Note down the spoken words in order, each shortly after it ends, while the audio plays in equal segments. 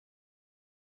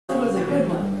That was a good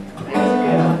one. That was a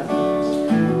good one.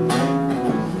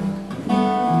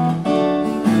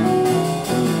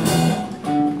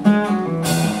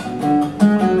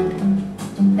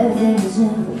 Everything is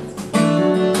new.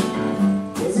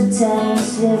 There's a tiny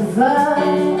sliver of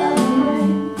rain.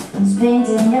 It's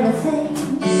painting everything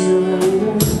so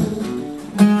blue.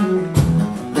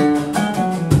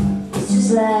 It's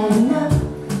just lighting up.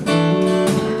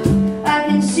 I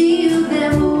can see you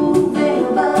there moving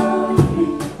above me.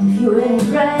 If you were any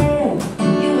brighter,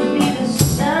 you would be the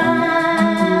sun.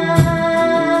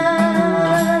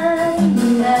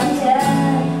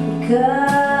 Yeah,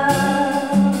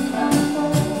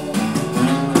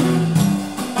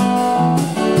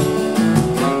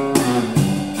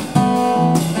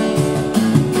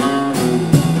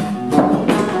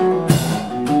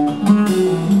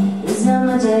 there's not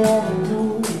much I haven't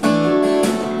told.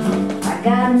 I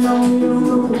gotta know your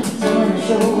rules, I wanna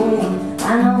show you. I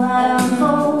know how to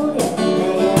unfold, yeah,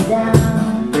 lay it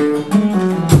down.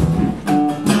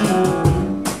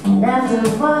 And after a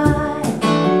while,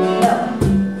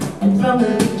 and from the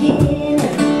beginning,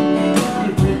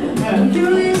 you do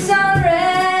this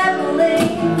unraveling.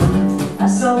 I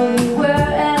saw who you were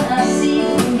and I see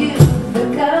from you the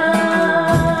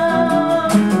calm.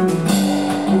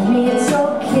 With me it's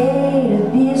okay to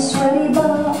be a sweaty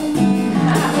ball.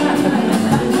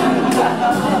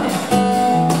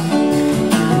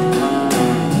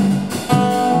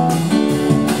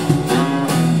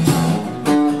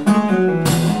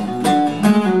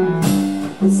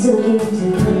 But still came to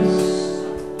this.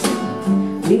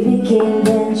 We became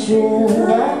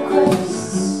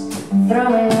ventriloquists,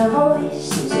 throwing our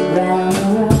voices around the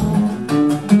room.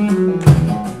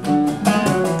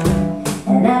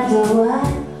 And after a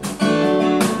while,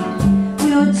 we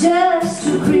were just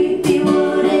two creepy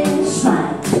wooden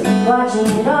smiles. Watching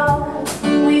it all,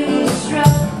 we were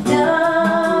struck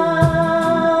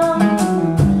dumb.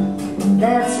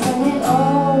 That's when it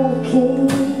all came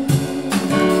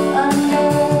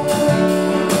undone.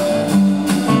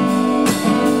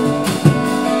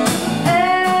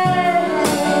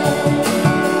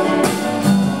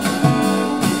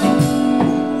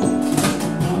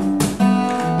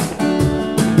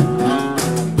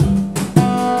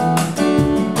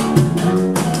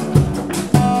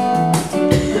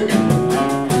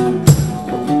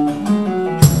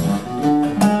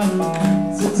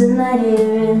 Tonight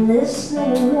here in this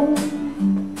living room,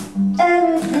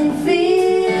 everything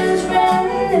feels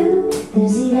brand new.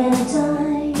 There's even a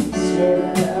tiny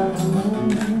sliver of the moon,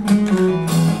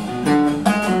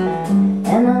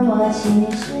 and I'm watching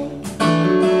you sleep.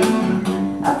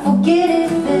 I forget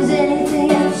if there's anything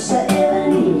else I ever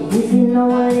need. If you know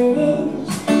what it is,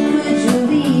 could you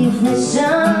leave me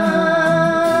some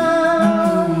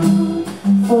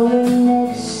for the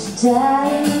next time?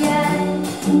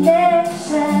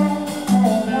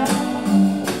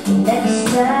 Next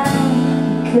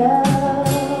time, 'cause